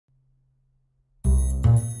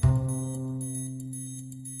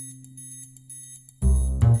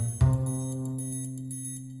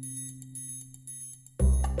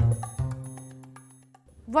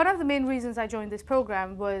One of the main reasons I joined this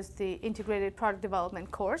program was the Integrated Product Development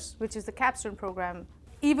course, which is the Capstone program.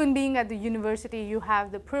 Even being at the university, you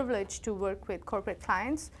have the privilege to work with corporate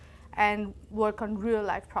clients and work on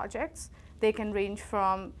real-life projects. They can range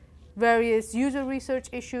from various user research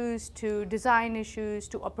issues to design issues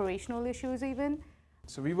to operational issues even.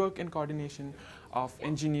 So we work in coordination of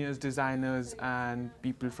engineers, designers, and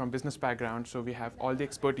people from business backgrounds. So we have all the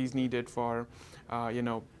expertise needed for,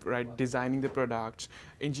 designing the products,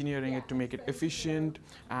 engineering it to make it efficient,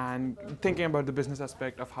 and thinking about the business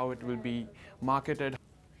aspect of how it will be marketed.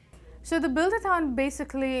 So the Build-a-thon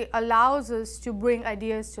basically allows us to bring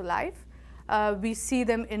ideas to life. We see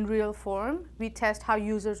them in real form. We test how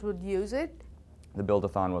users would use it. The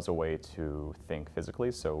Build-a-thon was a way to think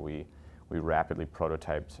physically, so we rapidly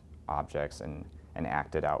prototyped objects and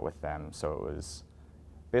acted out with them. So it was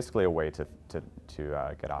basically a way to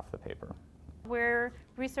get off the paper. We're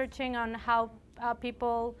researching on how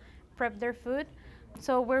people prep their food.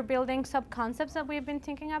 So we're building sub-concepts that we've been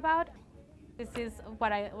thinking about. This is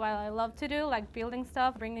what I love to do, like building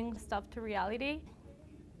stuff, bringing stuff to reality.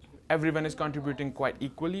 Everyone is contributing quite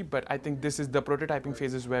equally, but I think this is the prototyping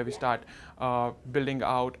phases where we start building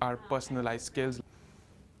out our personalized skills.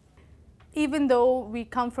 Even though we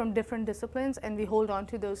come from different disciplines and we hold on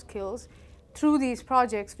to those skills, through these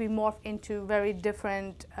projects we morph into very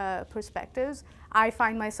different perspectives. I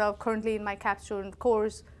find myself currently in my Capstone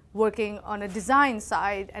course working on a design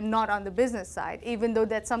side and not on the business side, even though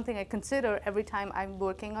that's something I consider every time I'm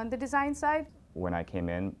working on the design side. When I came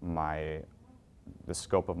in, the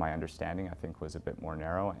scope of my understanding, I think, was a bit more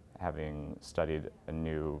narrow. Having studied a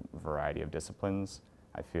new variety of disciplines,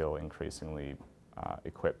 I feel increasingly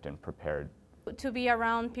equipped and prepared. To be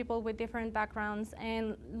around people with different backgrounds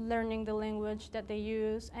and learning the language that they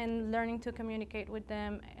use and learning to communicate with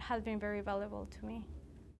them has been very valuable to me.